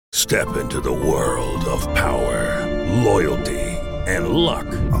Step into the world of power, loyalty, and luck.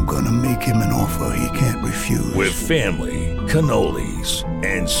 I'm gonna make him an offer he can't refuse. With family, cannolis,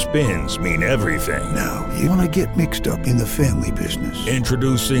 and spins mean everything. Now, you wanna get mixed up in the family business.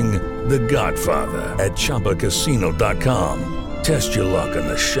 Introducing The Godfather at ChumbaCasino.com. Test your luck in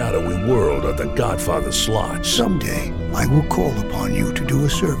the shadowy world of The Godfather slot. Someday, I will call upon you to do a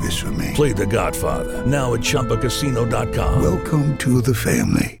service for me. Play The Godfather, now at ChumbaCasino.com. Welcome to the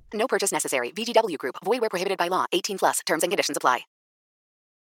family. No purchase necessary. VGW Group. Void where prohibited by law. 18 plus. Terms and conditions apply.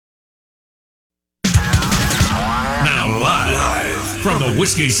 Now live from the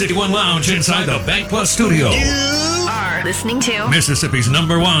Whiskey 61 Lounge inside the Bank Plus studio. You are listening to Mississippi's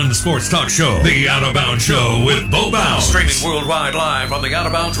 #1 sports talk show, The Out of Bounds Show with Bo Bounds. Streaming worldwide live on the Out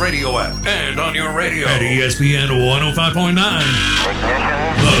of Bounds radio app and on your radio at ESPN 105.9.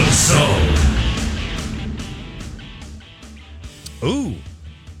 The Soul. Ooh.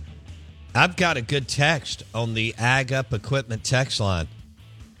 I've got a good text on the Ag Up Equipment text line.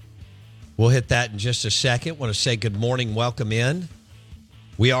 We'll hit that in just a second. Want to say good morning, welcome in.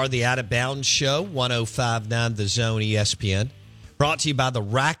 We are the Out of Bounds Show, 105.9 The Zone ESPN. Brought to you by the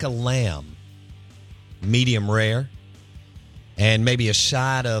Rack of Lamb, medium rare, and maybe a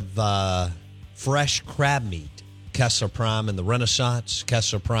side of fresh crab meat. Kessler Prime in the Renaissance,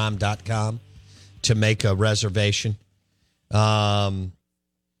 KesslerPrime.com to make a reservation.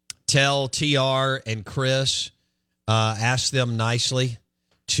 Tell TR and Chris, ask them nicely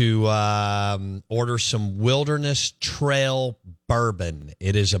to order some Wilderness Trail bourbon.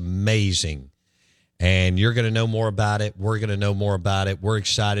 It is amazing. And you're going to know more about it. We're going to know more about it. We're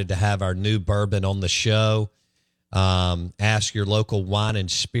excited to have our new bourbon on the show. Ask your local wine and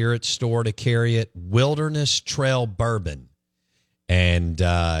spirit store to carry it. Wilderness Trail bourbon. And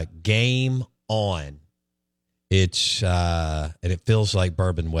game on. It's and it feels like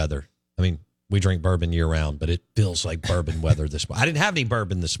bourbon weather. I mean, we drink bourbon year round, but it feels like bourbon weather this morning. I didn't have any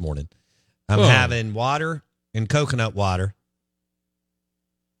bourbon this morning. I'm having water and coconut water,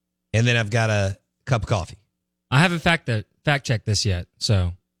 and then I've got a cup of coffee. I haven't fact checked this yet,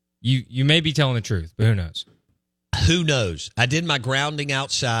 so you may be telling the truth, but who knows? Who knows? I did my grounding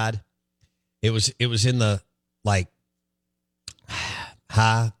outside. It was in the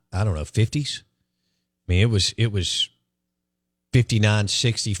high, I don't know, 50s. I mean, it was 59,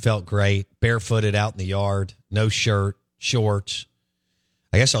 60, felt great. Barefooted out in the yard, no shirt, shorts.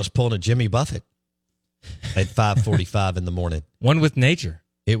 I guess I was pulling a Jimmy Buffett at 5:45 in the morning. One with nature.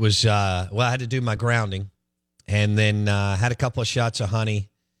 It was, I had to do my grounding, and then had a couple of shots of honey,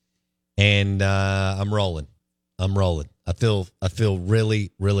 and I'm rolling. I feel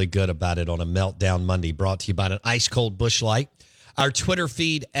really, really good about it on a Meltdown Monday, brought to you by an ice-cold Busch Light. Our Twitter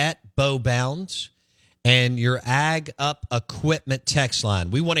feed at Bo Bounds. And your Ag Up Equipment text line.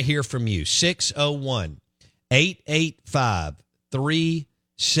 We want to hear from you.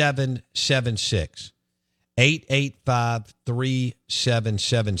 601-885-3776.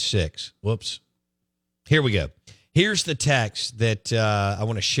 885-3776. Whoops. Here we go. Here's the text that I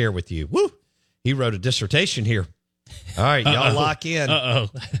want to share with you. Woo! He wrote a dissertation here. All right, y'all lock in.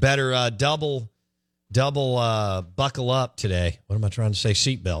 Better double buckle up today. What am I trying to say?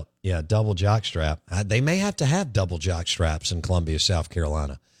 Seatbelt. Yeah, double jock strap. They may have to have double jock straps in Columbia, South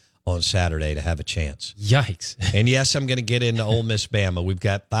Carolina on Saturday to have a chance. Yikes. And yes, I'm going to get into Ole Miss Bama. We've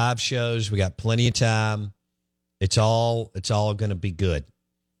got 5 shows. We got plenty of time. It's all going to be good.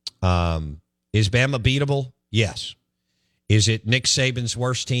 Is Bama beatable? Yes. Is it Nick Saban's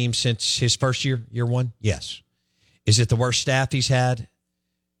worst team since his first year one? Yes. Is it the worst staff he's had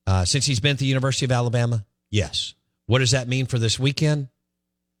since he's been at the University of Alabama? Yes. What does that mean for this weekend?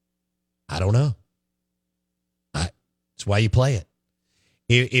 I don't know. That's why you play it.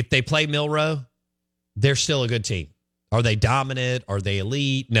 If they play Milroe, they're still a good team. Are they dominant? Are they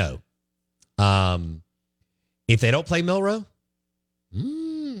elite? No. If they don't play Milroe,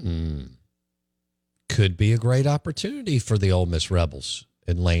 could be a great opportunity for the Ole Miss Rebels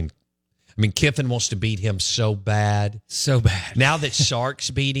in Lane. I mean, Kiffin wants to beat him so bad. So bad. Now that Sark's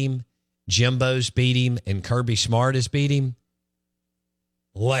beat him, Jimbo's beat him, and Kirby Smart has beat him,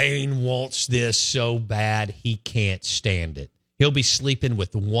 Lane wants this so bad he can't stand it. He'll be sleeping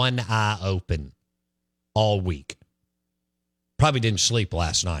with one eye open all week. Probably didn't sleep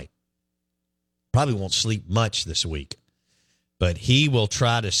last night. Probably won't sleep much this week. But he will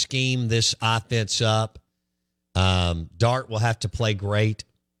try to scheme this offense up. Dart will have to play great.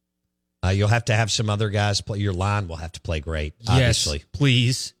 You'll have to have some other guys play. Your line will have to play great, obviously. Yes,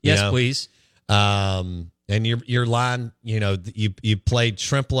 please. Yes, please. And your line, you played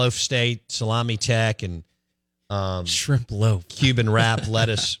Shrimp Loaf State, Salami Tech, and Shrimp loaf. Cuban wrap,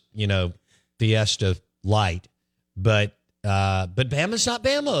 lettuce, Fiesta light. But Bama's not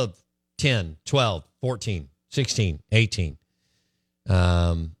Bama of 10, 12, 14, 16, 18.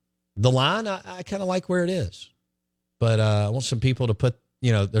 The line, I kind of like where it is. But I want some people to put,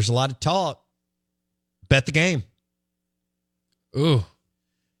 there's a lot of talk. Bet the game. Ooh.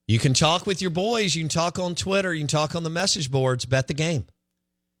 You can talk with your boys. You can talk on Twitter. You can talk on the message boards. Bet the game.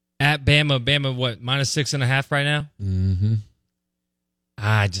 At Bama, what, -6.5 right now? Mm-hmm.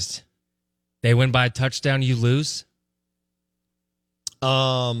 They win by a touchdown, you lose?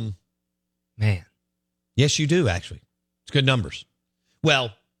 Man. Yes, you do, actually. It's good numbers.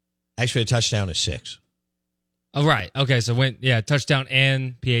 Well, actually, a touchdown is 6. Oh, right. Okay, so touchdown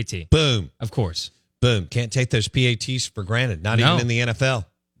and PAT. Boom. Of course. Boom. Can't take those PATs for granted, not even in the NFL.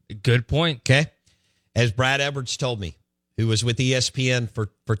 Good point. Okay? As Brad Edwards told me, who was with ESPN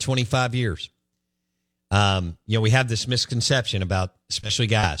for 25 years, we have this misconception about, especially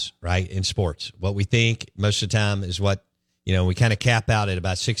guys, right, in sports. What we think most of the time is what, we kind of cap out at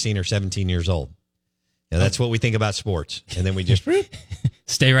about 16 or 17 years old. That's what we think about sports. And then we just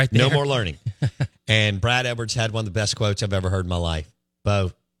stay right there. No more learning. And Brad Edwards had one of the best quotes I've ever heard in my life.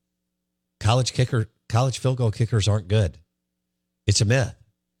 Bo, college field goal kickers aren't good. It's a myth.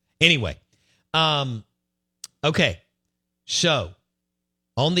 Anyway, okay. So,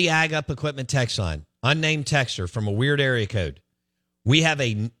 on the Ag Up Equipment text line, unnamed texter from a weird area code, we have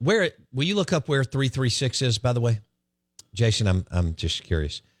will you look up where 336 is, by the way? Jason, I'm just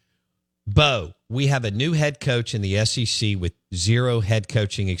curious. Bo, we have a new head coach in the SEC with 0 head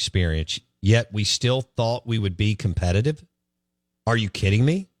coaching experience, yet we still thought we would be competitive? Are you kidding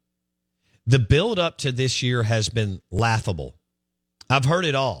me? The build up to this year has been laughable. I've heard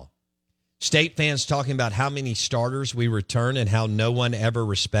it all. State fans talking about how many starters we return and how no one ever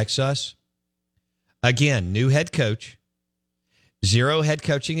respects us. Again, new head coach, 0 head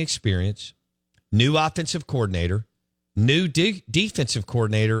coaching experience, new offensive coordinator, new defensive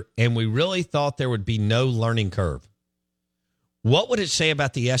coordinator, and we really thought there would be no learning curve. What would it say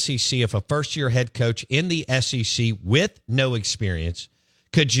about the SEC if a first-year head coach in the SEC with no experience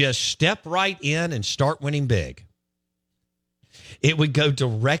could just step right in and start winning big? It would go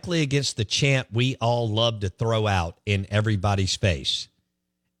directly against the chant we all love to throw out in everybody's face.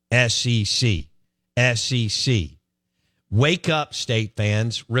 SEC, SEC. Wake up, state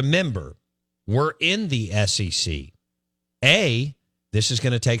fans. Remember, we're in the SEC. A, this is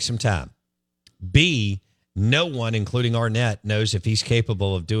going to take some time. B, no one, including Arnett, knows if he's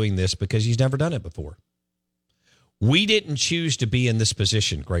capable of doing this because he's never done it before. We didn't choose to be in this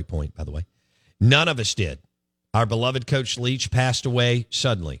position. Great point, by the way. None of us did. Our beloved Coach Leach passed away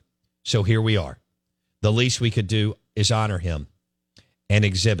suddenly. So here we are. The least we could do is honor him and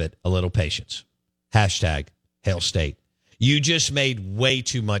exhibit a little patience. Hashtag Hail State. You just made way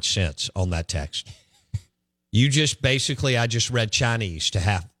too much sense on that text. You just basically, I just read Chinese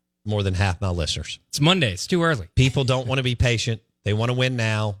to more than half my listeners. It's Monday. It's too early. People don't want to be patient. They want to win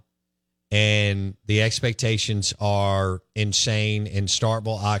now. And the expectations are insane in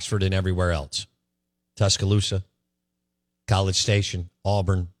Starkville, Oxford, and everywhere else. Tuscaloosa, College Station,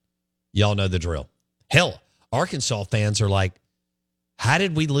 Auburn. Y'all know the drill. Hell, Arkansas fans are like, how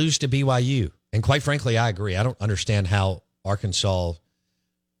did we lose to BYU? And quite frankly, I agree. I don't understand how Arkansas's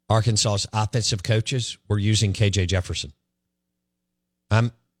offensive coaches were using KJ Jefferson.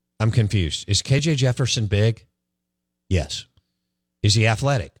 I'm confused. Is KJ Jefferson big? Yes. Is he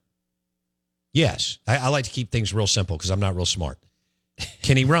athletic? Yes. I like to keep things real simple because I'm not real smart.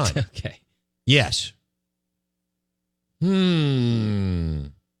 Can he run? Okay. Yes.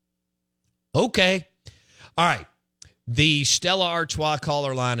 Okay. All right. The Stella Artois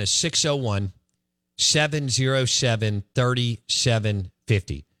caller line is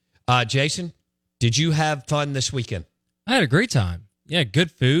 601-707-3750. Jason, did you have fun this weekend? I had a great time. Yeah, good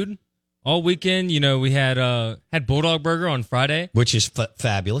food all weekend. We had Bulldog Burger on Friday, which is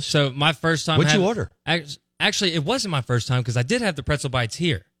fabulous. So my first time. What'd you order? Actually, it wasn't my first time because I did have the pretzel bites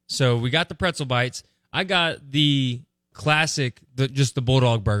here. So we got the pretzel bites. I got the classic, just the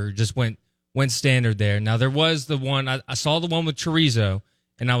Bulldog Burger. Just went standard there. Now there was the one I saw the one with chorizo,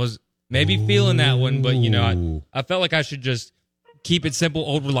 and I was maybe feeling that one, but I felt like I should just keep it simple,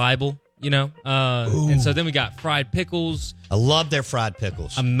 old reliable. And so then we got fried pickles. I love their fried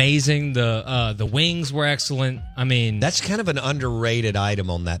pickles. Amazing. The wings were excellent. I mean, that's kind of an underrated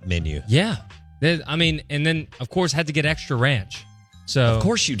item on that menu. Yeah. And then of course had to get extra ranch. So of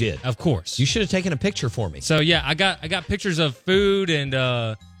course you did. Of course. You should have taken a picture for me. So yeah, I got pictures of food and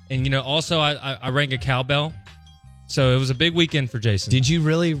also I rang a cowbell. So it was a big weekend for Jason. Did you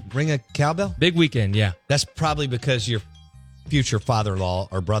really ring a cowbell? Big weekend, yeah. That's probably because your future father-in-law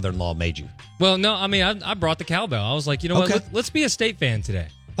or brother-in-law made you. Well, no, I mean, I brought the cowbell. I was like, you know Okay. what? Let's be a State fan today.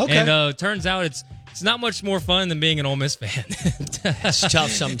 Okay. And turns out it's not much more fun than being an Ole Miss fan. It's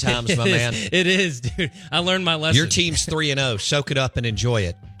tough sometimes, my man. It is, dude. I learned my lesson. Your team's 3-0. Soak it up and enjoy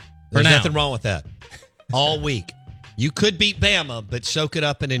it. For There's now. nothing wrong with that. All week. You could beat Bama, but soak it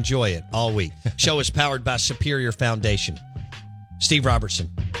up and enjoy it all week. Show is powered by Superior Foundation. Steve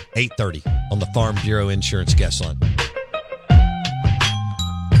Robertson, 8:30 on the Farm Bureau Insurance Guest Line.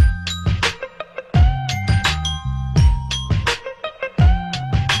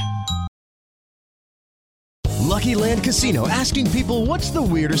 Lucky Land Casino, asking people, what's the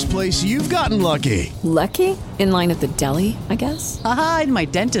weirdest place you've gotten lucky? Lucky? In line at the deli, I guess? Aha, in my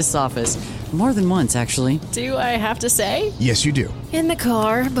dentist's office. More than once, actually. Do I have to say? Yes, you do. In the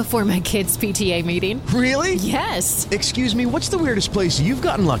car before my kids' PTA meeting. Really? Yes. Excuse me, what's the weirdest place you've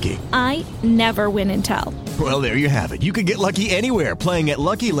gotten lucky? I never win and tell. Well, there you have it. You can get lucky anywhere, playing at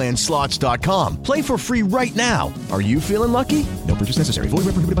LuckyLandSlots.com. Play for free right now. Are you feeling lucky? No purchase necessary. Void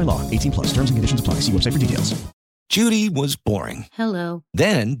where prohibited by law. 18+. Terms and conditions apply. See website for details. Judy was boring. Hello.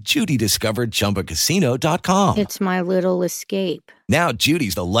 Then Judy discovered ChumbaCasino.com. It's my little escape. Now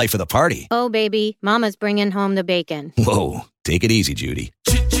Judy's the life of the party. Oh, baby, mama's bringing home the bacon. Whoa, take it easy, Judy.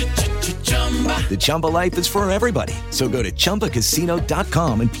 The Chumba life is for everybody. So go to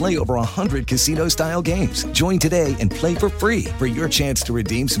ChumbaCasino.com and play over 100 casino-style games. Join today and play for free for your chance to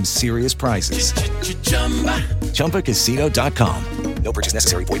redeem some serious prizes. ChumbaCasino.com. No purchase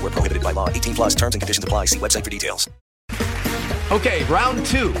necessary. Void where prohibited by law. 18+. Terms and conditions apply. See website for details. Okay, round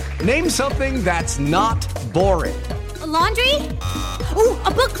two. Name something that's not boring. A laundry? Ooh, a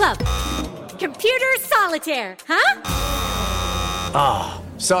book club. Computer solitaire, huh? Ah,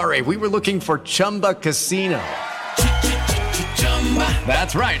 sorry. We were looking for Chumba Casino.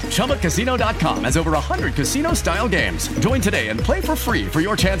 That's right. ChumbaCasino.com has over 100 casino-style games. Join today and play for free for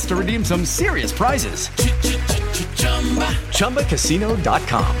your chance to redeem some serious prizes.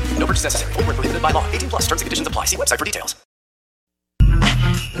 ChumbaCasino.com. No purchase necessary. Void where prohibited by law. 18+. Terms and conditions apply. See website for details.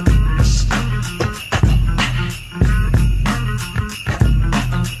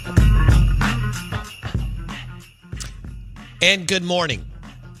 And good morning.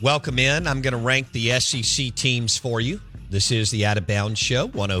 Welcome in. I'm going to rank the SEC teams for you. This is the Out of Bounds Show,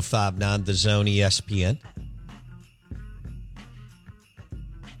 105.9 The Zone ESPN.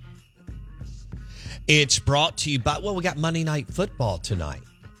 It's brought to you by, well, we got Monday Night Football tonight.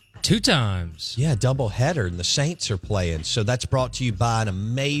 2 times. Yeah, doubleheader, and the Saints are playing. So that's brought to you by an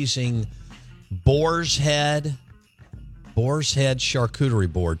amazing Boar's Head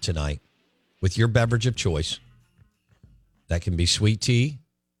charcuterie board tonight with your beverage of choice. That can be sweet tea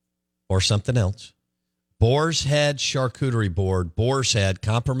or something else. Boar's Head charcuterie board. Boar's Head,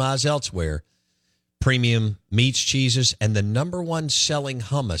 compromise elsewhere. Premium meats, cheeses, and the number one selling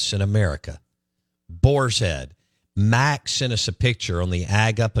hummus in America. Boar's Head. Max sent us a picture on the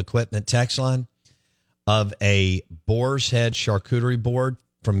Ag Up Equipment text line of a Boar's Head charcuterie board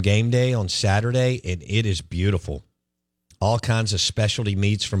from game day on Saturday, and it is beautiful. All kinds of specialty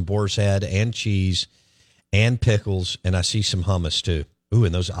meats from Boar's Head and cheese and pickles, and I see some hummus too. Ooh,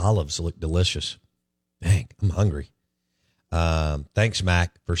 and those olives look delicious. Dang, I'm hungry. Thanks,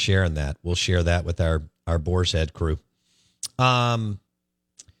 Mac, for sharing that. We'll share that with our Boar's Head crew. Some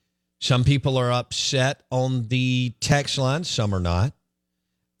people are upset on the text line. Some are not.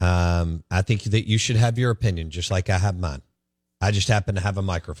 I think that you should have your opinion, just like I have mine. I just happen to have a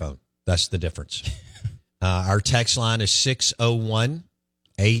microphone. That's the difference. Our text line is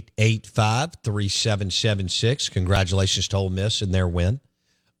 601-885-3776. Congratulations to Ole Miss in their win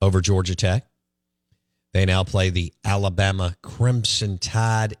over Georgia Tech. They now play the Alabama Crimson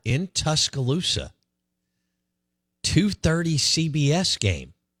Tide in Tuscaloosa. 2:30 CBS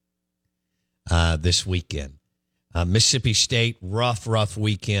game this weekend. Mississippi State, rough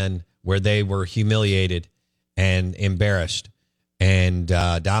weekend where they were humiliated and embarrassed and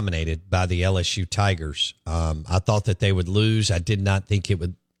dominated by the LSU Tigers. I thought that they would lose. I did not think it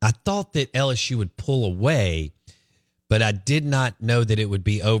would. I thought that LSU would pull away, but I did not know that it would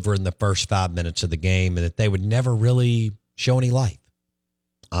be over in the first 5 minutes of the game and that they would never really show any life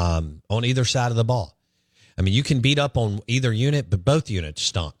on either side of the ball. I mean, you can beat up on either unit, but both units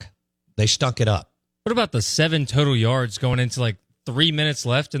stunk. They stunk it up. What about the 7 total yards going into like 3 minutes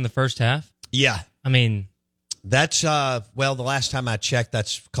left in the first half? Yeah. I mean, that's, well, the last time I checked,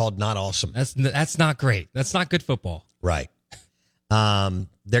 that's called not awesome. That's not great. That's not good football. Right.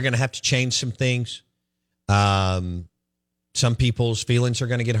 They're going to have to change some things. Some people's feelings are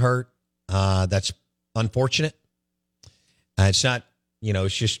going to get hurt. That's unfortunate. It's not,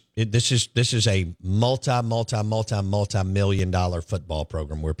 it's just, this is a multi-million-dollar football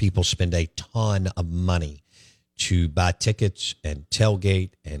program where people spend a ton of money to buy tickets and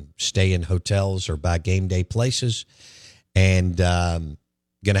tailgate and stay in hotels or buy game day places, and going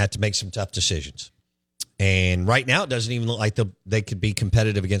to have to make some tough decisions. And right now, it doesn't even look like they could be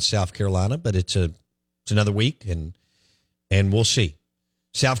competitive against South Carolina, but it's another week, and we'll see.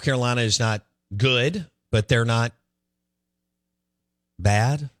 South Carolina is not good, but they're not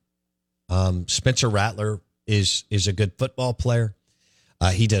bad. Spencer Rattler is a good football player.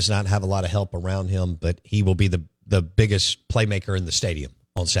 He does not have a lot of help around him, but he will be the biggest playmaker in the stadium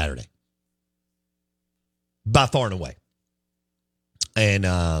on Saturday, by far and away. And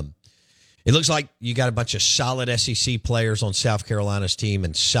it looks like you got a bunch of solid SEC players on South Carolina's team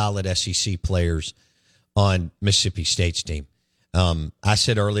and solid SEC players on Mississippi State's team. I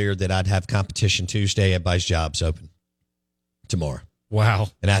said earlier that I'd have competition Tuesday. Everybody's job's open tomorrow. Wow.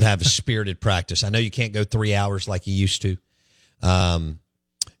 And I'd have a spirited practice. I know you can't go 3 hours like you used to.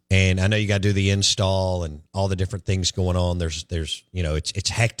 And I know you got to do the install and all the different things going on. There's it's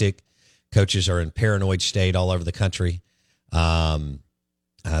hectic. Coaches are in paranoid state all over the country.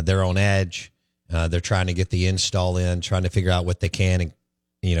 They're on edge. They're trying to get the install in, trying to figure out what they can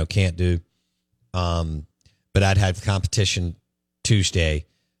and, can't do. But I'd have competition Tuesday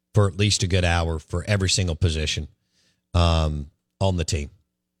for at least a good hour for every single position on the team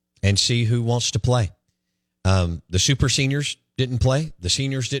and see who wants to play. The super seniors didn't play. The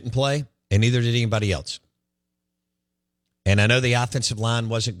seniors didn't play, and neither did anybody else. And I know the offensive line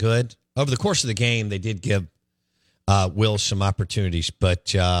wasn't good. Over the course of the game, they did give Will some opportunities,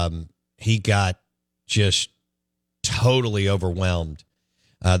 but he got just totally overwhelmed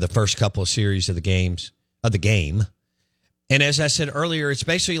the first couple of series of the game. And as I said earlier, it's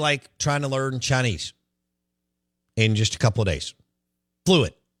basically like trying to learn Chinese in just a couple of days.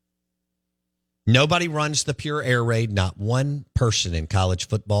 Fluid. Nobody runs the pure air raid. Not one person in college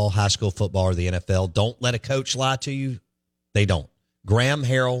football, high school football, or the NFL. Don't let a coach lie to you. They don't. Graham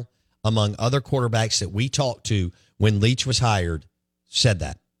Harrell, among other quarterbacks that we talked to when Leach was hired, said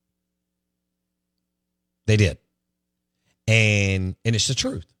that. They did. And it's the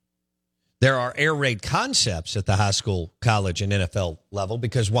truth. There are air raid concepts at the high school, college, and NFL level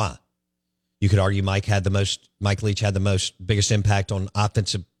because why? You could argue Mike Leach had the biggest impact on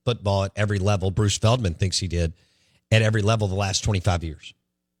offensive football at every level. Bruce Feldman thinks he did at every level the last 25 years.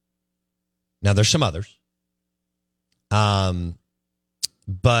 Now, there's some others. But,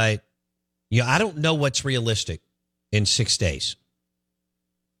 I don't know what's realistic in 6 days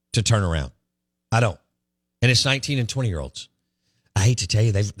to turn around. I don't. And it's 19 and 20-year-olds. I hate to tell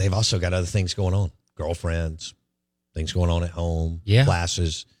you, they've also got other things going on. Girlfriends, things going on at home,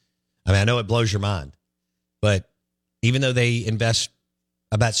 classes. I mean, I know it blows your mind. But even though they invest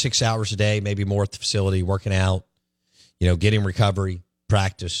about 6 hours a day, maybe more at the facility, working out, getting recovery,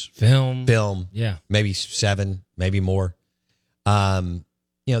 practice, film, maybe 7, maybe more. They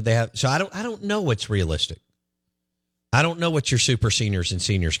have. So I don't know what's realistic. I don't know what your super seniors and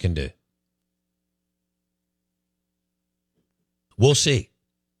seniors can do. We'll see.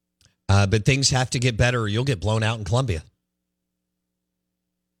 But things have to get better or you'll get blown out in Columbia.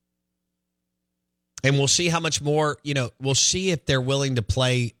 And we'll see how much more, we'll see if they're willing to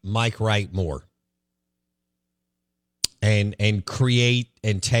play Mike Wright more and create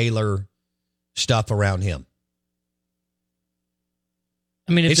and tailor stuff around him.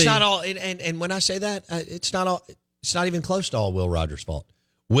 I mean, it's not all, and when I say that, it's not even close to all Will Rogers' fault.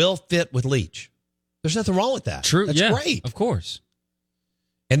 Will fit with Leach. There's nothing wrong with that. True. That's great. Of course.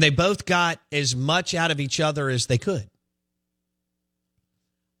 And they both got as much out of each other as they could.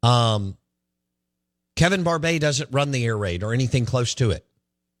 Kevin Barbay doesn't run the air raid or anything close to it.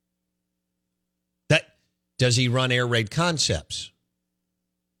 Does he run air raid concepts?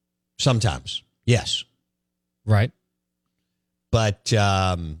 Sometimes. Yes. Right. But,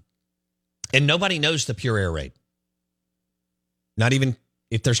 and nobody knows the pure air raid. Not even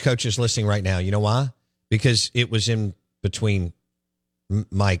if there's coaches listening right now. You know why? Because it was in between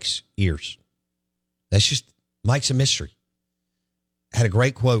Mike's ears. That's just, Mike's a mystery. I had a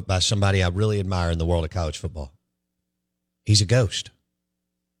great quote by somebody I really admire in the world of college football. He's a ghost.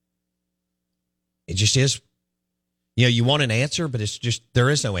 It just is. You want an answer, but it's just, there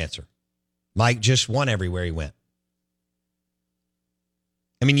is no answer. Mike just won everywhere he went.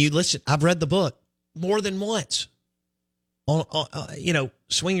 I mean, you listen, I've read the book more than once.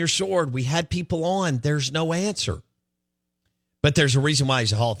 Swing Your Sword. We had people on. There's no answer. But there's a reason why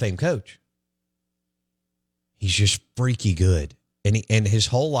he's a Hall of Fame coach. He's just freaky good. And his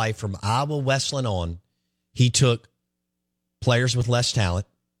whole life from Iowa Wesleyan on, he took players with less talent,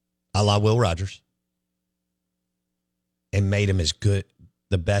 a la Will Rogers, and made them as good,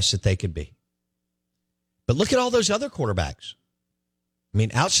 the best that they could be. But look at all those other quarterbacks. I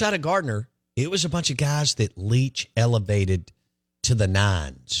mean, outside of Gardner, it was a bunch of guys that Leach elevated to the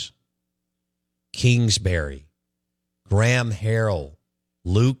nines. Kingsbury, Graham Harrell,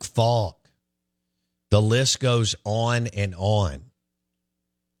 Luke Falk. The list goes on and on.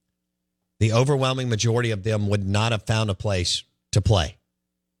 The overwhelming majority of them would not have found a place to play.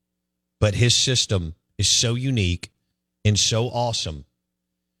 But his system is so unique and so awesome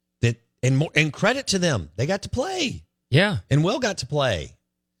that, and credit to them, they got to play. Yeah. And Will got to play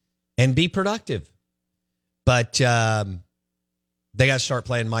and be productive. But they got to start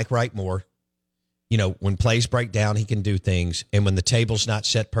playing Mike Wright more. You know, when plays break down, he can do things. And when the table's not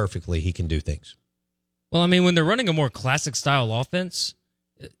set perfectly, he can do things. Well, I mean, when they're running a more classic style offense,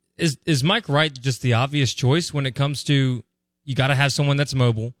 is Mike Wright just the obvious choice when it comes to you got to have someone that's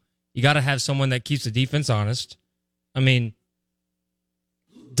mobile? You got to have someone that keeps the defense honest. I mean,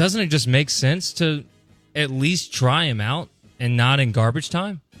 doesn't it just make sense to at least try him out and not in garbage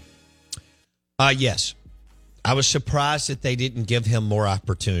time? Yes. I was surprised that they didn't give him more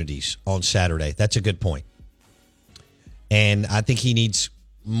opportunities on Saturday. That's a good point. And I think he needs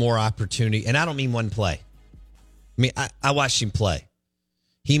more opportunity. And I don't mean one play. I mean, I watched him play.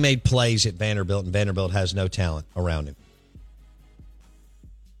 He made plays at Vanderbilt, and Vanderbilt has no talent around him.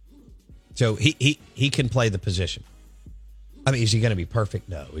 So he can play the position. I mean, is he going to be perfect?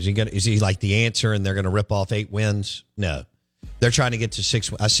 No. Is he like the answer and they're going to rip off 8 wins? No. They're trying to get to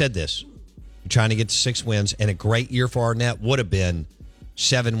 6. I said this. They're trying to get to 6 wins, and a great year for Arnett would have been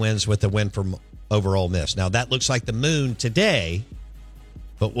 7 wins with a win from over Ole Miss. Now that looks like the moon today,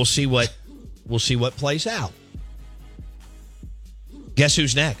 but we'll see what plays out. Guess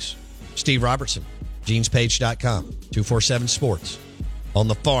who's next? Steve Robertson, genespage.com, 247 Sports, on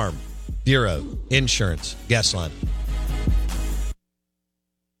the Farm Bureau Insurance guest line.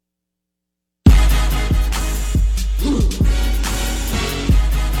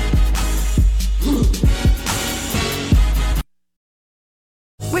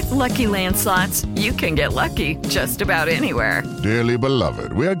 With Lucky Land Slots, you can get lucky just about anywhere. Dearly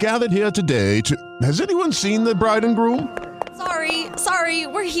beloved, we are gathered here today to... Has anyone seen the bride and groom? Sorry,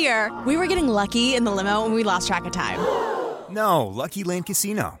 we're here. We were getting lucky in the limo and we lost track of time. No, Lucky Land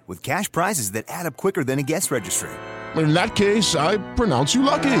Casino, with cash prizes that add up quicker than a guest registry. In that case, I pronounce you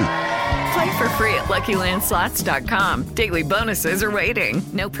lucky. Play for free at LuckyLandSlots.com. Daily bonuses are waiting.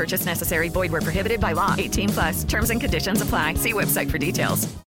 No purchase necessary. Void where prohibited by law. 18+. Terms and conditions apply. See website for details.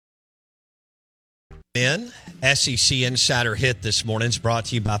 SEC Insider Hit this morning is brought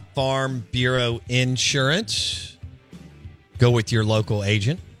to you by Farm Bureau Insurance. Go with your local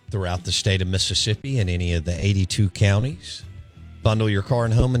agent throughout the state of Mississippi and any of the 82 counties. Bundle your car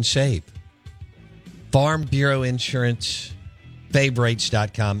and home and save. Farm Bureau Insurance,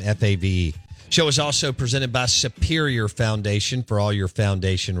 favrates.com, FAVE. Show is also presented by Superior Foundation for all your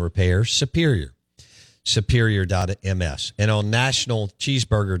foundation repairs. Superior.ms. And on National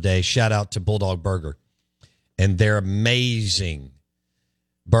Cheeseburger Day, shout out to Bulldog Burger and their amazing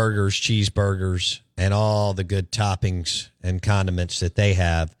burgers, cheeseburgers, and all the good toppings and condiments that they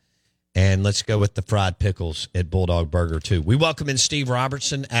have. And let's go with the fried pickles at Bulldog Burger, too. We welcome in Steve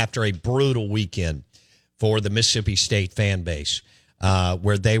Robertson after a brutal weekend for the Mississippi State fan base,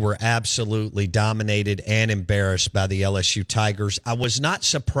 where they were absolutely dominated and embarrassed by the LSU Tigers. I was not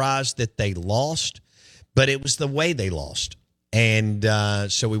surprised that they lost, but it was the way they lost. And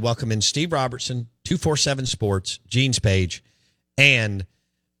so we welcome in Steve Robertson, 247 Sports, Gene's Page, and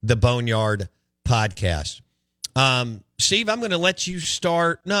the Boneyard Podcast. Steve, I'm going to let you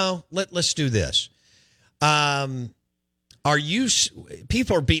start. No, let's do this. People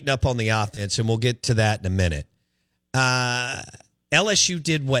are beating up on the offense, and we'll get to that in a minute. LSU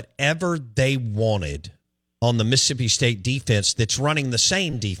did whatever they wanted on the Mississippi State defense that's running the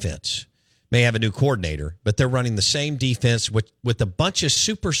same defense. May have a new coordinator, but they're running the same defense with a bunch of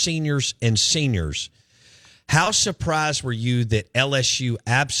super seniors and seniors. How surprised were you that LSU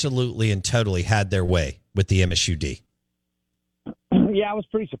absolutely and totally had their way with the MSU D? Yeah, I was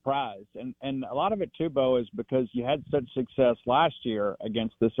pretty surprised. And a lot of it, too, Bo, is because you had such success last year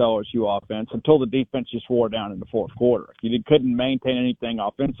against this LSU offense until the defense just wore down in the fourth quarter. You couldn't maintain anything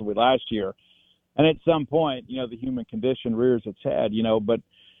offensively last year. And at some point, the human condition rears its head, but,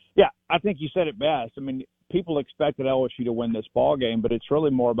 yeah, I think you said it best. I mean, people expected LSU to win this ball game, but it's really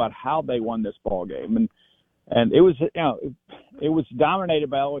more about how they won this ball game. And it was, it was dominated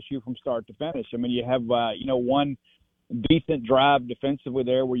by LSU from start to finish. I mean, you have, one decent drive defensively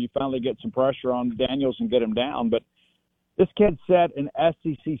there where you finally get some pressure on Daniels and get him down. But This kid set an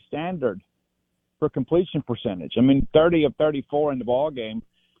SEC standard for completion percentage. I mean, 30 of 34 in the ball game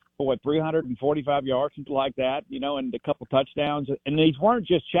for 345 yards, something like that, and a couple touchdowns. And these weren't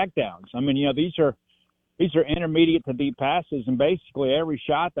just checkdowns. I mean, these are intermediate to deep passes, and basically every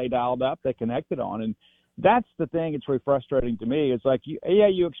shot they dialed up, they connected on. And that's the thing that's really frustrating to me. It's like,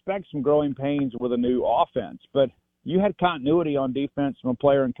 you expect some growing pains with a new offense, but you had continuity on defense from a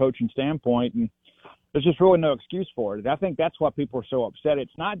player and coaching standpoint, and there's just really no excuse for it. And I think that's why people are so upset.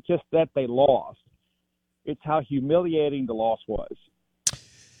 It's not just that they lost. It's how humiliating the loss was.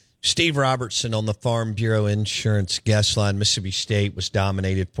 Steve Robertson on the Farm Bureau Insurance guest line. Mississippi State was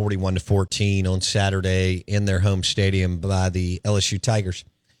dominated 41-14 on Saturday in their home stadium by the LSU Tigers.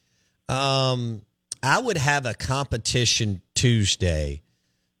 I would have a competition Tuesday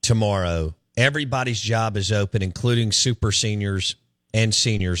tomorrow. Everybody's job is open, including super seniors and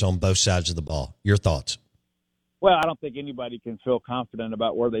seniors on both sides of the ball. Your thoughts? Well, I don't think anybody can feel confident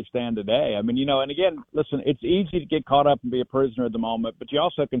about where they stand today. I mean, and again, listen, it's easy to get caught up and be a prisoner at the moment, but you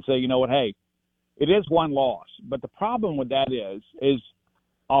also can say, hey, it is one loss. But the problem with that is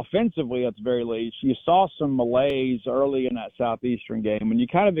offensively, at the very least, you saw some malaise early in that Southeastern game, and you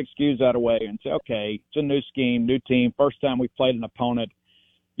kind of excuse that away and say, okay, it's a new scheme, new team, first time we played an opponent.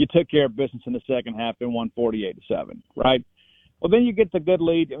 You took care of business in the second half and won 48-7, right? Well, then you get the good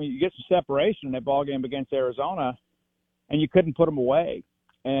lead. I mean, you get some separation in that ball game against Arizona, and you couldn't put them away.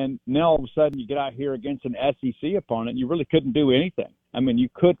 And now all of a sudden you get out here against an SEC opponent, you really couldn't do anything. I mean, you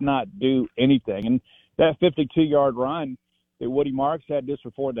could not do anything. And that 52-yard run that Woody Marks had just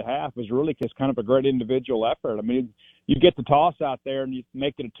before the half was really just kind of a great individual effort. I mean, you get the toss out there and you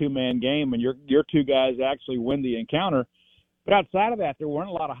make it a two-man game, and your two guys actually win the encounter. But outside of that, there weren't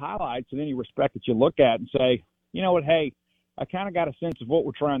a lot of highlights in any respect that you look at and say, you know what, hey, I kind of got a sense of what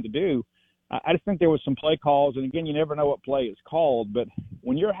we're trying to do. I just think there was some play calls, and again, you never know what play is called, but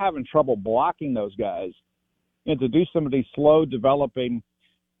when you're having trouble blocking those guys, and to do some of these slow developing,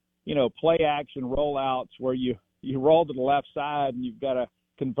 play action rollouts where you roll to the left side and you've got a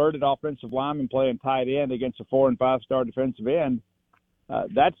converted offensive lineman playing tight end against a 4- and 5-star defensive end,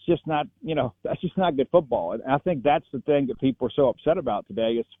 that's just not good football. And I think that's the thing that people are so upset about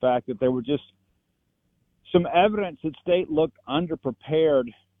today is the fact that there were just some evidence that State looked underprepared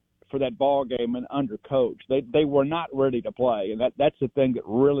for that ball game and undercoached. They were not ready to play, and that's the thing that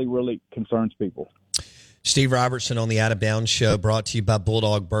really, really concerns people. Steve Robertson on the Out of Bounds Show, brought to you by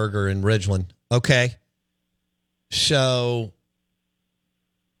Bulldog Burger in Ridgeland. Okay, so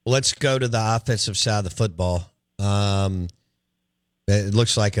let's go to the offensive side of the football. It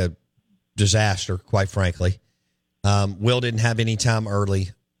looks like a disaster, quite frankly. Will didn't have any time early.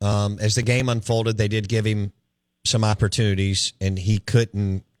 As the game unfolded, they did give him some opportunities, and he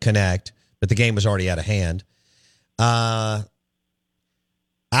couldn't connect, but the game was already out of hand. I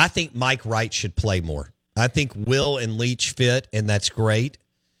think Mike Wright should play more. I think Will and Leach fit, and that's great.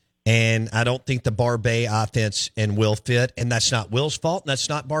 And I don't think the Barbay offense and Will fit, and that's not Will's fault, and that's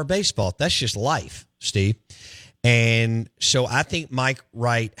not Barbay's fault. That's just life, Steve. And so I think Mike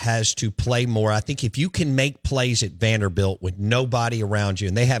Wright has to play more. I think if you can make plays at Vanderbilt with nobody around you,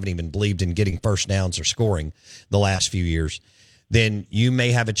 and they haven't even believed in getting first downs or scoring the last few years, then you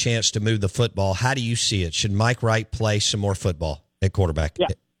may have a chance to move the football. How do you see it? Should Mike Wright play some more football at quarterback?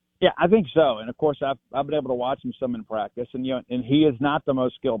 Yeah, I think so. And of course, I've been able to watch him some in practice, and and he is not the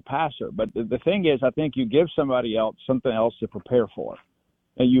most skilled passer. But the thing is, I think you give somebody else something else to prepare for.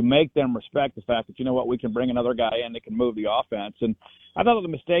 And you make them respect the fact that, we can bring another guy in that can move the offense. And I thought the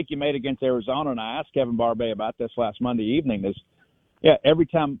mistake you made against Arizona, and I asked Kevin Barbay about this last Monday evening, is, every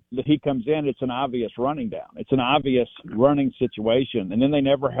time that he comes in, it's an obvious running down. It's an obvious running situation. And then they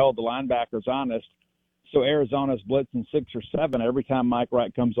never held the linebackers honest. So Arizona's blitzing 6 or 7 every time Mike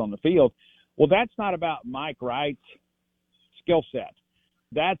Wright comes on the field. Well, that's not about Mike Wright's skill set.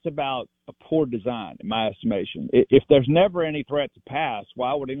 That's about a poor design, in my estimation. If there's never any threat to pass,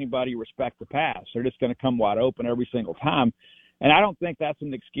 why would anybody respect the pass? They're just going to come wide open every single time. And I don't think that's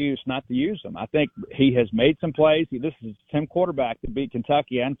an excuse not to use them. I think he has made some plays. This is the same quarterback that beat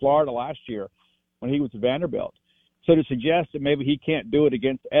Kentucky and Florida last year when he was at Vanderbilt. So to suggest that maybe he can't do it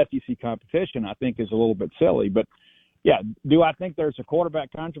against SEC competition, I think is a little bit silly. But, do I think there's a quarterback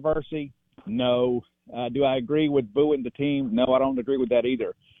controversy? No. Do I agree with booing the team? No, I don't agree with that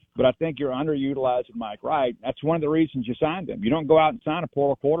either. But I think you're underutilizing Mike Wright. That's one of the reasons you signed him. You don't go out and sign a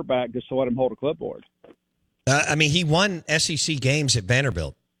poor quarterback just to let him hold a clipboard. He won SEC games at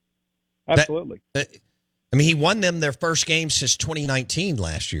Vanderbilt. Absolutely. He won them their first game since 2019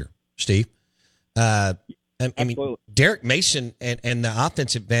 last year, Steve. Derek Mason and the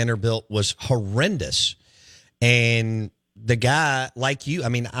offense at Vanderbilt was horrendous. And the guy like you, I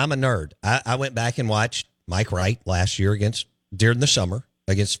mean, I'm a nerd. I went back and watched Mike Wright last year during the summer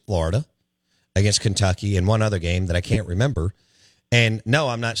against Florida, against Kentucky, and one other game that I can't remember. And no,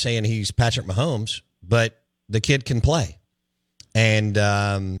 I'm not saying he's Patrick Mahomes, but the kid can play. And,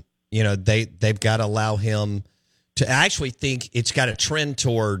 they've got to allow him to actually think it's got a trend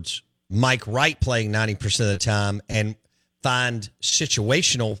towards Mike Wright playing 90% of the time and find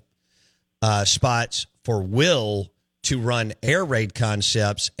situational spots for Will to run air raid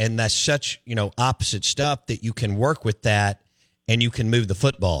concepts. And that's such, opposite stuff that you can work with that and you can move the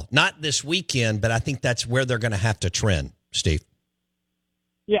football. Not this weekend, but I think that's where they're going to have to trend, Steve.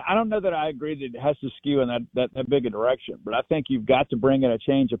 Yeah, I don't know that I agree that it has to skew in that big a direction, but I think you've got to bring in a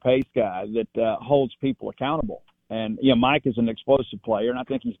change of pace guy that holds people accountable. And, Mike is an explosive player, and I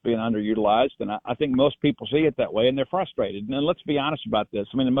think he's being underutilized, and I think most people see it that way, and they're frustrated. And let's be honest about this.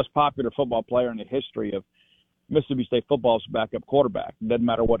 I mean, the most popular football player in the history of Mississippi State football is a backup quarterback. It doesn't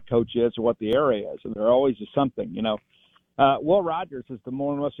matter what coach is or what the area is, and there always is something, Will Rogers is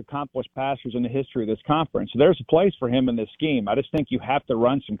one of the most accomplished passers in the history of this conference. So there's a place for him in this scheme. I just think you have to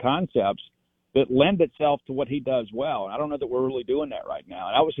run some concepts that lend itself to what he does well. And I don't know that we're really doing that right now.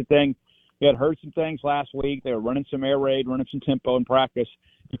 And that was the thing. You had heard some things last week. They were running some air raid, running some tempo in practice.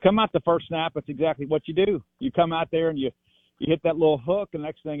 You come out the first snap, it's exactly what you do. You come out there and you hit that little hook, and the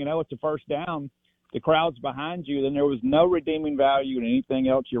next thing you know, it's a first down. The crowd's behind you. Then there was no redeeming value in anything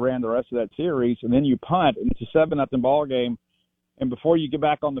else you ran the rest of that series. And then you punt, and it's a 7-0 ball game. And before you get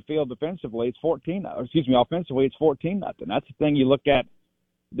back on the field offensively, it's 14. Offensively, it's 14-0. That's the thing you look at.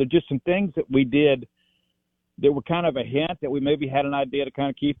 There's just some things that we did that were kind of a hint that we maybe had an idea to kind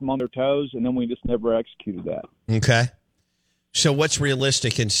of keep them on their toes, and then we just never executed that. Okay. So what's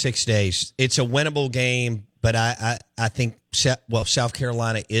realistic in 6 days? It's a winnable game, but I think, South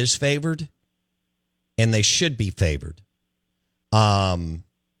Carolina is favored, and they should be favored. So,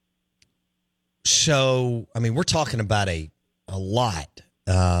 I mean, we're talking about a lot.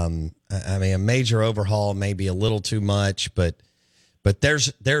 A major overhaul may be a little too much, but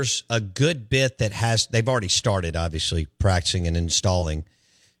there's a good bit that they've already started, obviously, practicing and installing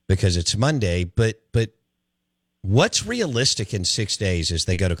because it's Monday. But what's realistic in 6 days as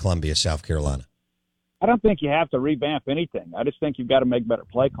they go to Columbia, South Carolina? I don't think you have to revamp anything. I just think you've got to make better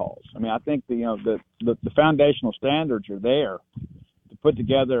play calls. I mean, I think the foundational standards are there to put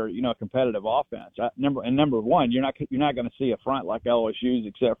together, a competitive offense. Number one, you're not going to see a front like LSU's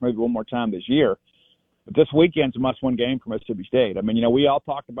except for maybe one more time this year. But this weekend's a must-win game for Mississippi State. I mean, we all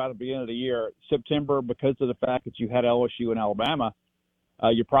talked about at the beginning of the year, September, because of the fact that you had LSU and Alabama,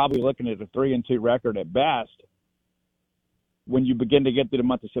 you're probably looking at a 3-2 record at best when you begin to get through the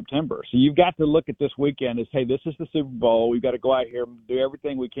month of September. So you've got to look at this weekend as, hey, this is the Super Bowl. We've got to go out here and do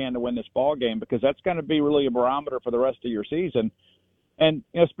everything we can to win this ball game because that's going to be really a barometer for the rest of your season. And,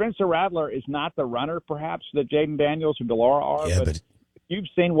 Spencer Rattler is not the runner, perhaps, that Jaden Daniels or Delora are, but you've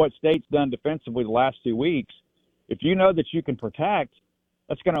seen what State's done defensively the last 2 weeks. If you know that you can protect,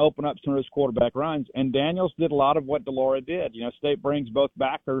 that's going to open up some of those quarterback runs. And Daniels did a lot of what Delora did. State brings both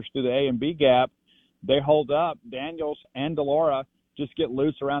backers to the A and B gap. They hold up. Daniels and Delora just get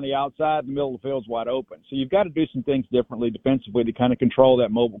loose around the outside. The middle of the field's wide open. So you've got to do some things differently defensively to kind of control that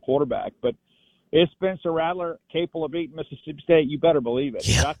mobile quarterback. But is Spencer Rattler capable of beating Mississippi State? You better believe it.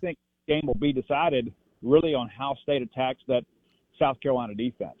 Yeah. But I think the game will be decided really on how State attacks that South Carolina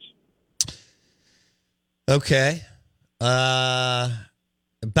defense. Okay. By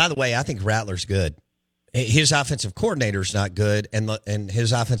the way, I think Rattler's good. His offensive coordinator's not good, and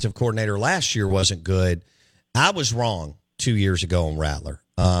his offensive coordinator last year wasn't good. I was wrong 2 years ago on Rattler.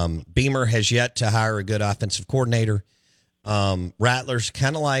 Beamer has yet to hire a good offensive coordinator. Rattler's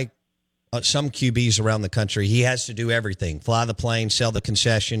kind of like some QBs around the country. He has to do everything: fly the plane, sell the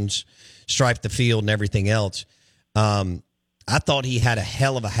concessions, stripe the field, and everything else. I thought he had a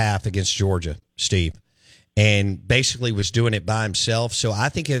hell of a half against Georgia, Steve, and basically was doing it by himself. So I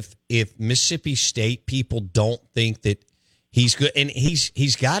think if Mississippi State people don't think that he's good, and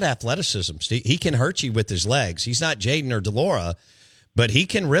he's got athleticism, Steve, he can hurt you with his legs. He's not Jaden or Delora, but he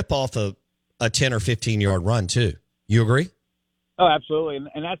can rip off a 10 or 15-yard run too. You agree? Oh, absolutely.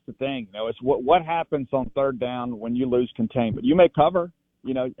 And that's the thing. It's what happens on third down when you lose containment. You may cover,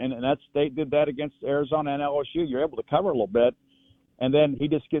 and that State did that against Arizona and LSU. You're able to cover a little bit. And then he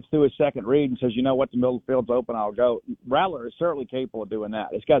just gets through his second read and says, you know what, the middle of the field's open, I'll go. Rattler is certainly capable of doing that.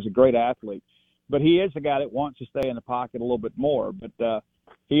 This guy's a great athlete. But he is a guy that wants to stay in the pocket a little bit more. But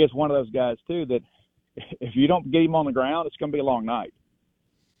he is one of those guys, too, that if you don't get him on the ground, it's going to be a long night.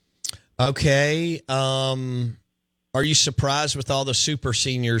 Okay. Are you surprised with all the super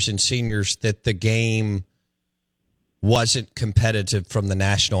seniors and seniors that the game wasn't competitive from the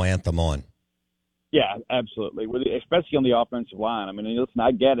national anthem on. Yeah, absolutely. Especially on the offensive line. I mean, listen,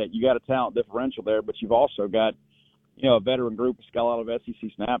 I get it. You got a talent differential there, but you've also got, a veteran group that's got a lot of SEC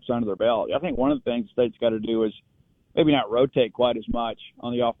snaps under their belt. I think one of the things the state's got to do is maybe not rotate quite as much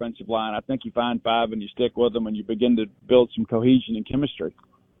on the offensive line. I think you find 5 and you stick with them and you begin to build some cohesion and chemistry.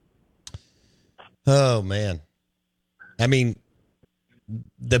 Oh, man. I mean,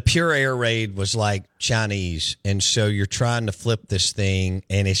 the pure air raid was like Chinese, and so you're trying to flip this thing,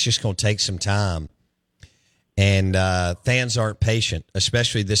 and it's just going to take some time. And fans aren't patient,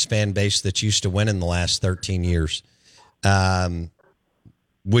 especially this fan base that's used to winning the last 13 years.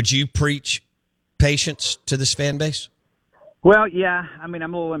 Would you preach patience to this fan base? Well, yeah. I mean,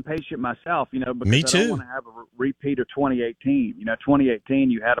 I'm a little impatient myself, because Me too. I don't want to have a repeat of 2018. 2018,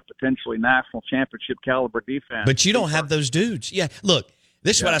 you had a potentially national championship caliber defense. But you don't have those dudes. Yeah, look,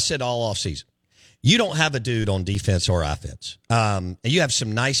 this is what I said all offseason. You don't have a dude on defense or offense. You have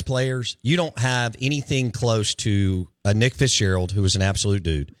some nice players. You don't have anything close to Nick Fitzgerald, who is an absolute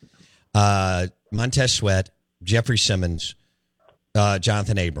dude, Montez Sweat, Jeffrey Simmons,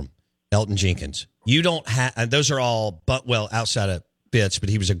 Jonathan Abram, Elton Jenkins. You don't have, those are all, outside of Fitz, but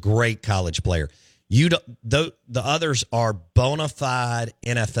he was a great college player. You don't, the others are bona fide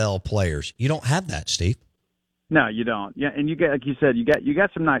NFL players. You don't have that, Steve. No, you don't. Yeah, and you get, like you said, you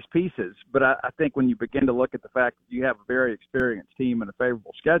got some nice pieces, but I think when you begin to look at the fact that you have a very experienced team and a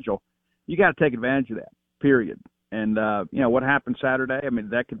favorable schedule, you got to take advantage of that. Period. And what happened Saturday? I mean,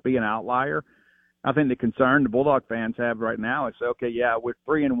 that could be an outlier. I think the concern the Bulldog fans have right now is, okay, yeah, we're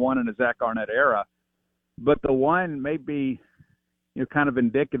 3-1 in the Zach Arnett era, but the one may be, kind of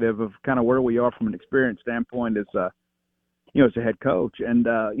indicative of kind of where we are from an experience standpoint as a head coach. And,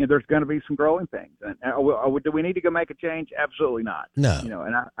 there's going to be some growing things. And do we need to go make a change? Absolutely not. No.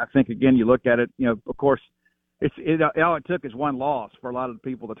 And I think, again, you look at it, of course, all it took is one loss for a lot of the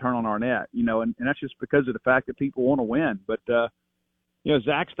people to turn on Arnett, and that's just because of the fact that people want to win. But,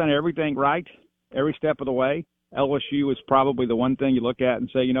 Zach's done everything right every step of the way. LSU is probably the one thing you look at and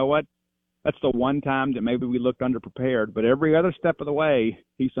say, you know what? That's the one time that maybe we looked underprepared. But every other step of the way,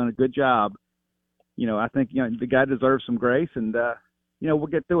 he's done a good job. I think, the guy deserves some grace. And, we'll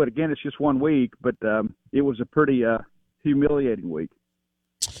get through it. Again, it's just 1 week, but it was a pretty humiliating week.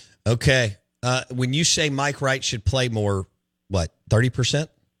 Okay. When you say Mike Wright should play more, 30%?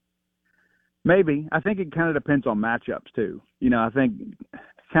 Maybe. I think it kind of depends on matchups, too. I think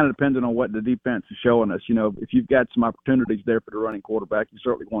kind of depending on what the defense is showing us. If you've got some opportunities there for the running quarterback, you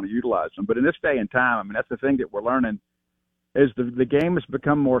certainly want to utilize them. But in this day and time, I mean, that's the thing that we're learning is the game has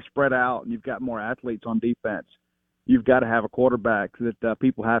become more spread out and you've got more athletes on defense. You've got to have a quarterback that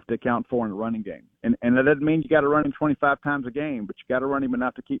people have to account for in the running game. And that doesn't mean you got to run him 25 times a game, but you got to run him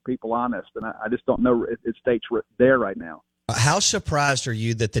enough to keep people honest. And I just don't know if it stays there right now. How surprised are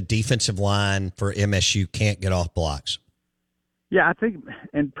you that the defensive line for MSU can't get off blocks? Yeah, I think,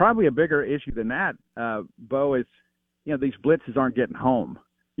 and probably a bigger issue than that, Bo, is, these blitzes aren't getting home.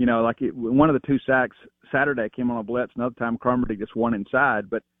 One of the 2 sacks Saturday came on a blitz. Another time Cromartie just won inside.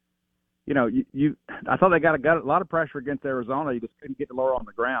 But, I thought they got a lot of pressure against Arizona. You just couldn't get the lower on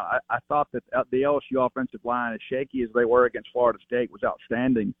the ground. I thought that the LSU offensive line, as shaky as they were against Florida State, was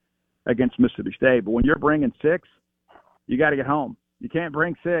outstanding against Mississippi State. But when you're bringing 6, you got to get home. You can't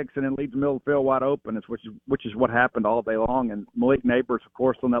bring 6 and then leave the middle of the field wide open, which is what happened all day long. And Malik Neighbors, of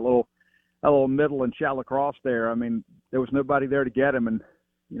course, on that little middle and shallow cross there. I mean, there was nobody there to get him. And,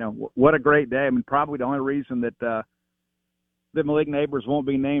 what a great day. I mean, probably the only reason that Malik Neighbors won't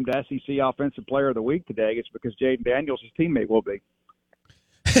be named SEC Offensive Player of the Week today is because Jaden Daniels, his teammate, will be.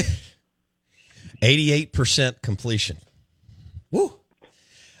 88% completion. Woo.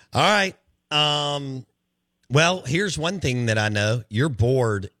 All right. Well, here's one thing that I know. Your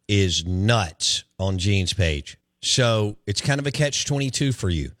board is nuts on Gene's page. So it's kind of a catch-22 for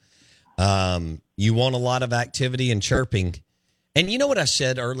you. You want a lot of activity and chirping. And you know what I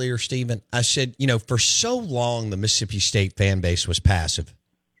said earlier, Stephen? I said, for so long the Mississippi State fan base was passive.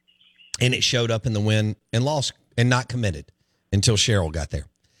 And it showed up in the win and loss and not committed until Cheryl got there.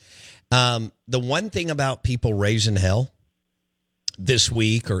 The one thing about people raising hell this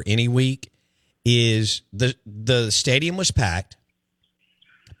week or any week is the stadium was packed.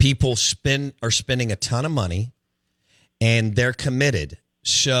 People are spending a ton of money, and they're committed.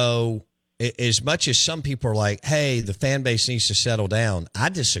 So as much as some people are like, hey, the fan base needs to settle down, I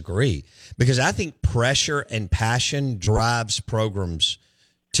disagree because I think pressure and passion drives programs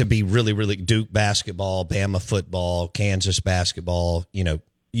to be really, really Duke basketball, Bama football, Kansas basketball. You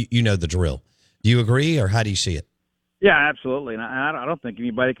know the drill. Do you agree, or how do you see it? Yeah, absolutely. And I don't think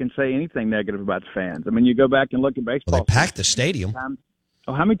anybody can say anything negative about the fans. I mean, you go back and look at baseball. Well, they packed the stadium.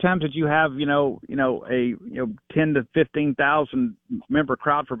 How many times did you have, a 10 to 15,000 member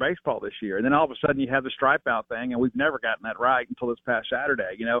crowd for baseball this year? And then all of a sudden you have the stripe out thing, and we've never gotten that right until this past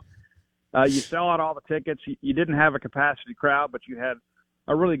Saturday. You sell out all the tickets. You didn't have a capacity crowd, but you had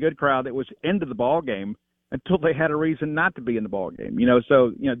a really good crowd that was into the ball game until they had a reason not to be in the ball game.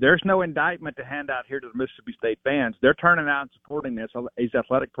 So there's no indictment to hand out here to the Mississippi State fans. They're turning out and supporting these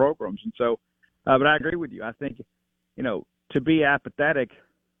athletic programs. And so, but I agree with you. I think, to be apathetic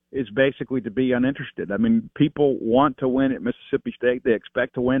is basically to be uninterested. I mean, people want to win at Mississippi State. They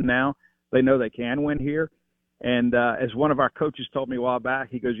expect to win now. They know they can win here. And as one of our coaches told me a while back,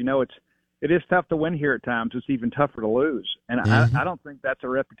 he goes, it is tough to win here at times. It's even tougher to lose. And I don't think that's a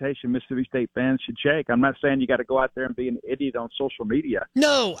reputation Mississippi State fans should shake. I'm not saying you got to go out there and be an idiot on social media.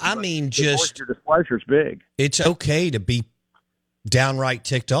 No, I mean, just your displeasure is big. It's okay to be downright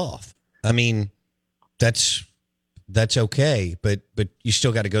ticked off. I mean, that's okay, but you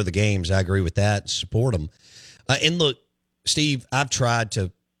still got to go to the games. I agree with that. Support them. And look, Steve, I've tried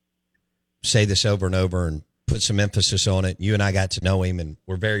to say this over and over and put some emphasis on it. You and I got to know him, and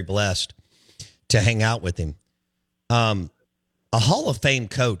we're very blessed to hang out with him. A Hall of Fame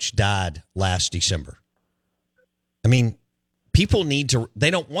coach died last December. I mean, people they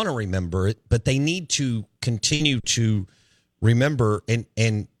don't want to remember it, but they need to continue to remember.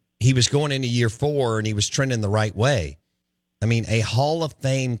 And he was going into year 4 and he was trending the right way. I mean, a Hall of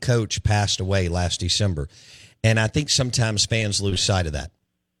Fame coach passed away last December. And I think sometimes fans lose sight of that.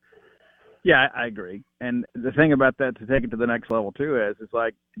 Yeah, I agree. And the thing about that, to take it to the next level too, is it's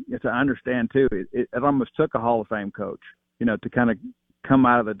like, to understand too, it almost took a Hall of Fame coach, to kind of come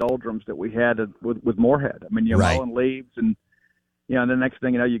out of the doldrums that we had with Moorhead. I mean, right. Mullen leaves, and and the next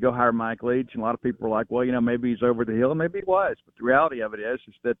thing you go hire Mike Leach, and a lot of people are like, well, maybe he's over the hill, and maybe he was. But the reality of it is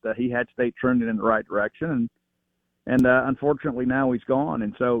that he had State trending in the right direction, and unfortunately now he's gone.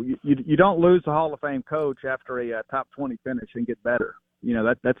 And so you don't lose the Hall of Fame coach after a top 20 finish and get better.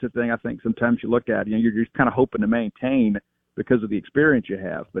 That's the thing I think sometimes you look at. You're just kind of hoping to maintain because of the experience you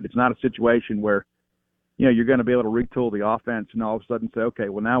have, but it's not a situation where you're going to be able to retool the offense and all of a sudden say, okay,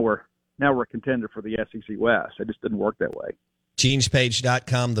 well now we're a contender for the SEC West. It just didn't work that way.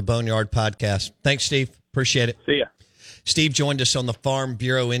 GenesPage.com, the Boneyard Podcast. Thanks, Steve. Appreciate it. See ya. Steve joined us on the Farm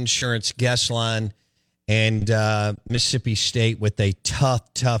Bureau Insurance guest line, and Mississippi State with a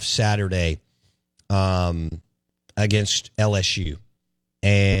tough Saturday against LSU.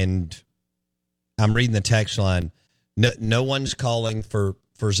 And I'm reading the text line. No one's calling for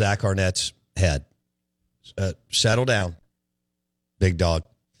Zach Arnett's head. Settle down, big dog.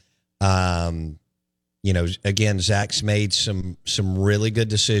 Again, Zach's made some really good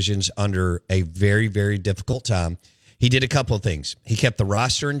decisions under a very, very difficult time. He did a couple of things. He kept the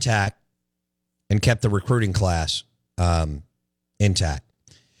roster intact and kept the recruiting class intact.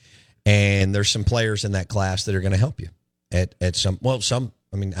 And there's some players in that class that are going to help you at some.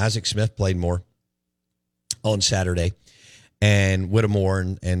 I mean, Isaac Smith played more on Saturday, and Whittemore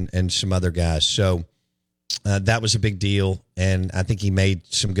and some other guys. So that was a big deal, and I think he made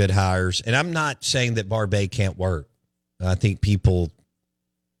some good hires. And I'm not saying that Barbay can't work. I think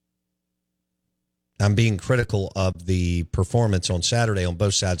I'm being critical of the performance on Saturday on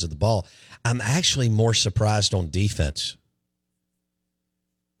both sides of the ball. I'm actually more surprised on defense.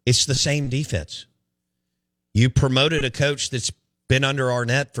 It's the same defense. You promoted a coach that's been under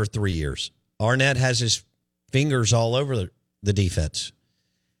Arnett for 3 years. Arnett has his fingers all over the defense.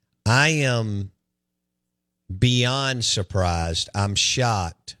 I am beyond surprised. I'm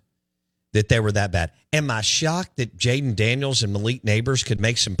shocked that they were that bad. Am I shocked that Jaden Daniels and Malik Neighbors could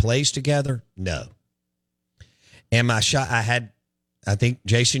make some plays together? No. Am I shocked? I think,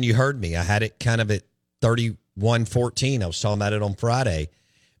 Jason, you heard me. I had it kind of at 31-14. I was talking about it on Friday.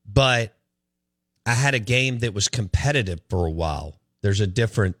 But I had a game that was competitive for a while. There's a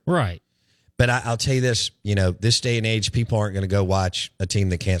different... Right. But I'll tell you this, this day and age, people aren't going to go watch a team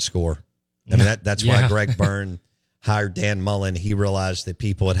that can't score. I mean, that's why Greg Byrne hired Dan Mullen. He realized that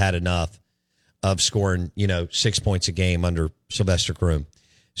people had enough of scoring, 6 points a game under Sylvester Croom.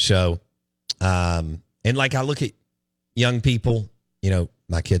 So, and like I look at young people,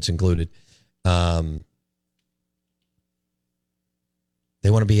 my kids included, they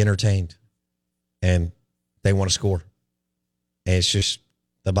want to be entertained and they want to score. And it's just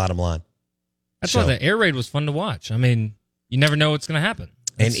the bottom line. That's why the air raid was fun to watch. I mean, you never know what's going to happen.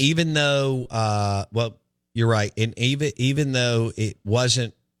 And even though, you're right. And even though it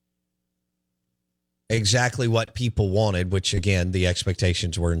wasn't exactly what people wanted, which again, the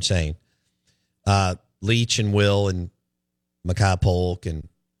expectations were insane. Leach and Will and Makai Polk and,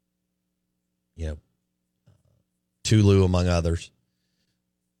 Tulu, among others,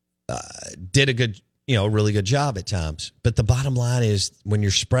 did a really good job at times. But the bottom line is when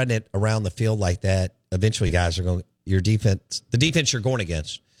you're spreading it around the field like that, eventually guys are going, the defense you're going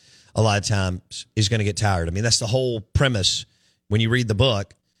against a lot of times is going to get tired. I mean, that's the whole premise. When you read the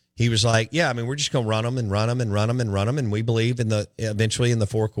book, he was like, we're just going to run them and run them and run them and run them. And we believe eventually in the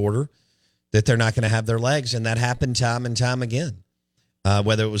fourth quarter that they're not going to have their legs. And that happened time and time again,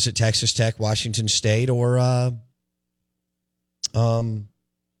 whether it was at Texas Tech, Washington State, or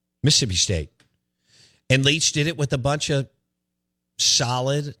Mississippi State. And Leach did it with a bunch of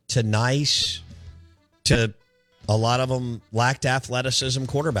solid to nice to a lot of them lacked athleticism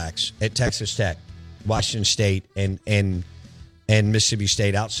quarterbacks at Texas Tech, Washington State, and Mississippi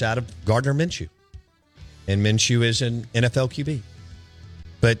State outside of Gardner Minshew. And Minshew is an NFL QB.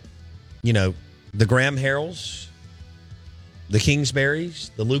 But, the Graham Harrells, the Kingsburys,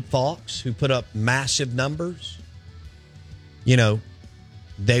 the Luke Falks, who put up massive numbers,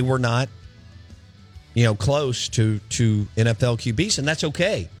 they were not, close to NFL QBs, and that's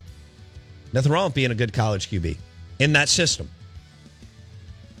okay. Nothing wrong with being a good college QB in that system.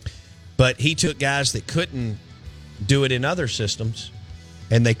 But he took guys that couldn't do it in other systems,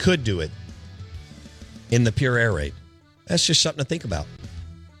 and they could do it in the pure air raid. That's just something to think about.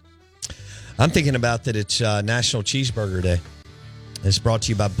 I'm thinking about that it's National Cheeseburger Day. It's brought to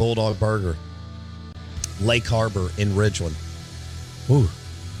you by Bulldog Burger, Lake Harbor in Ridgeland. Ooh,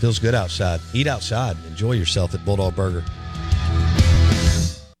 feels good outside. Eat outside. Enjoy yourself at Bulldog Burger.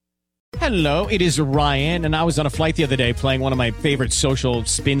 Hello, it is Ryan, and I was on a flight the other day playing one of my favorite social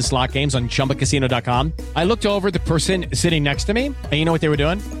spin slot games on ChumbaCasino.com. I looked over at the person sitting next to me, and you know what they were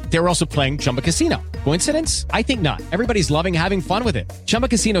doing? They were also playing Chumba Casino. Coincidence? I think not. Everybody's loving having fun with it. Chumba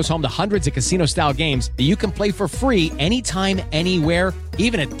Casino is home to hundreds of casino-style games that you can play for free anytime, anywhere,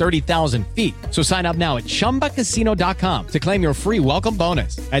 even at 30,000 feet. So sign up now at ChumbaCasino.com to claim your free welcome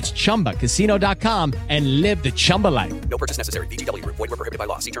bonus. That's ChumbaCasino.com and live the Chumba life. No purchase necessary. VGW. Void where prohibited by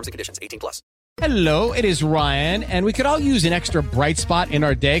law. See terms and conditions. 18+. Hello, it is Ryan, and we could all use an extra bright spot in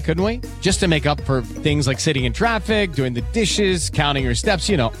our day, couldn't we? Just to make up for things like sitting in traffic, doing the dishes, counting your steps,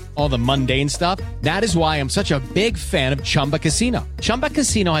 all the mundane stuff. That is why I'm such a big fan of Chumba Casino. Chumba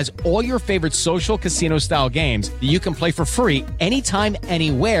Casino has all your favorite social casino-style games that you can play for free anytime,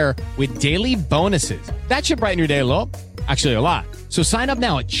 anywhere with daily bonuses. That should brighten your day a little. Actually, a lot. So sign up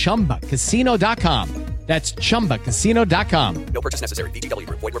now at ChumbaCasino.com. That's ChumbaCasino.com. No purchase necessary. VGW.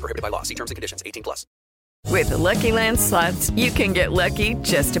 Void where prohibited by law. See terms and conditions. 18+. With the Lucky Land Slots, you can get lucky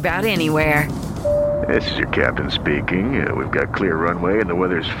just about anywhere. This is your captain speaking. We've got clear runway and the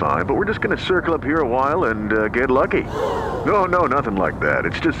weather's fine, but we're just going to circle up here a while and get lucky. No, nothing like that.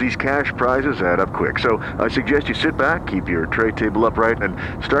 It's just these cash prizes add up quick. So I suggest you sit back, keep your tray table upright, and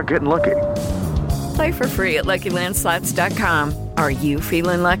start getting lucky. Play for free at LuckyLandSlots.com. Are you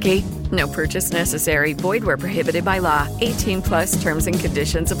feeling lucky? No purchase necessary. Void where prohibited by law. 18+ terms and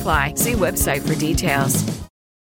conditions apply. See website for details.